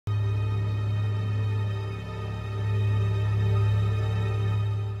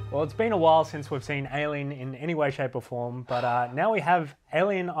Well, it's been a while since we've seen Alien in any way, shape or form, but now we have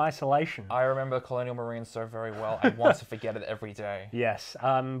Alien Isolation. I remember Colonial Marines so very well. I want to forget it every day. Yes,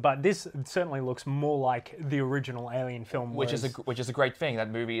 but this certainly looks more like the original Alien film. Which is a great thing. That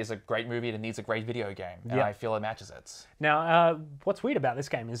movie is a great movie and it needs a great video game. And I feel it matches it. Now, what's weird about this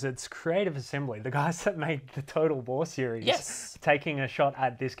game is it's Creative Assembly, the guys that made the Total War series, taking a shot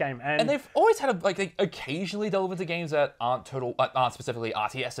at this game. And they've always had, they occasionally delve into games that aren't specifically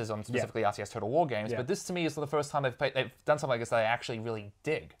RTSs on specifically RTS Total War games, but this to me is the first time they've done something like this that I actually really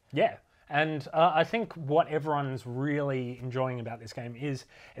dig. Yeah. And I think what everyone's really enjoying about this game is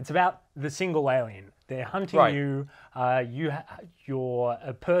it's about the single alien. They're hunting you. You're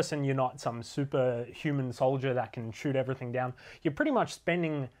a person. You're not some superhuman soldier that can shoot everything down. You're pretty much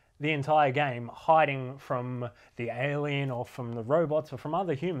spending the entire game hiding from the alien or from the robots or from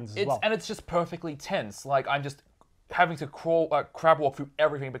other humans as well. And it's just perfectly tense. Like, I'm just having to crab walk through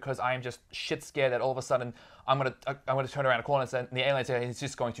everything because I am just shit scared that all of a sudden I'm gonna turn around a corner and the alien is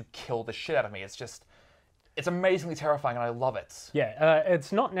just going to kill the shit out of me. It's amazingly terrifying and I love it. Yeah,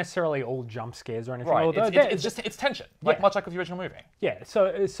 it's not necessarily all jump scares or anything. Right, it's tension, much like with the original movie. Yeah, so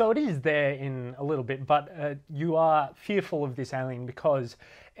it is there in a little bit, but you are fearful of this alien because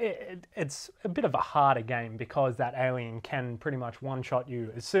it's a bit of a harder game because that alien can pretty much one-shot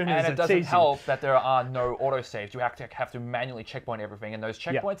you as soon as it sees you. And it doesn't help that there are no autosaves. You have to manually checkpoint everything, and those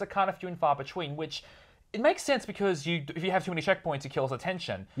checkpoints are kind of few and far between, which it makes sense because if you have too many checkpoints, it kills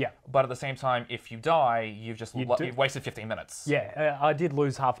attention. Yeah. But at the same time, if you die, you've wasted 15 minutes. Yeah, I did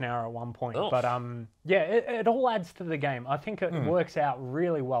lose half an hour at one point, but yeah, it all adds to the game. I think it works out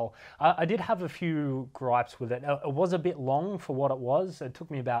really well. I did have a few gripes with it. It was a bit long for what it was. It took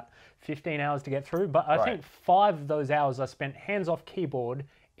me about 15 hours to get through, but I think 5 of those hours I spent hands off keyboard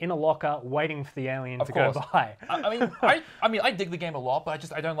in a locker waiting for the alien to go by. I mean, I dig the game a lot,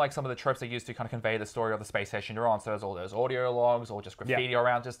 but I don't like some of the tropes they use to kind of convey the story of the space station you're on. So there's all those audio logs or just graffiti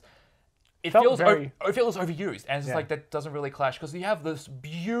around. It feels overused, and it's just like that doesn't really clash because you have this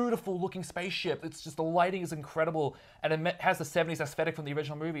beautiful looking spaceship. It's just the lighting is incredible, and it has the 70s aesthetic from the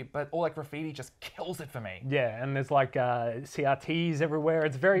original movie, but all that graffiti just kills it for me. Yeah, and there's like CRTs everywhere.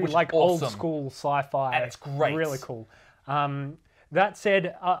 It's very old school sci-fi. And it's great. Really cool. That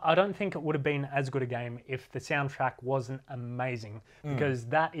said, I don't think it would have been as good a game if the soundtrack wasn't amazing, because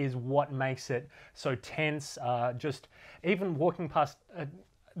that is what makes it so tense. Just even walking past,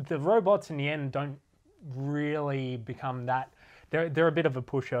 the robots in the end don't really become that. They're a bit of a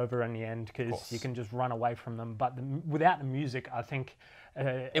pushover in the end because you can just run away from them. But without the music, I think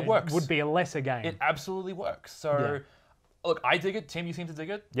it works. Would be a lesser game. It absolutely works. So. Look, I dig it. Tim, you seem to dig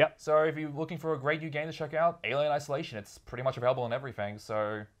it. Yep. So if you're looking for a great new game to check out, Alien Isolation, it's pretty much available on everything,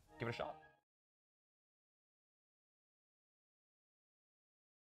 so give it a shot.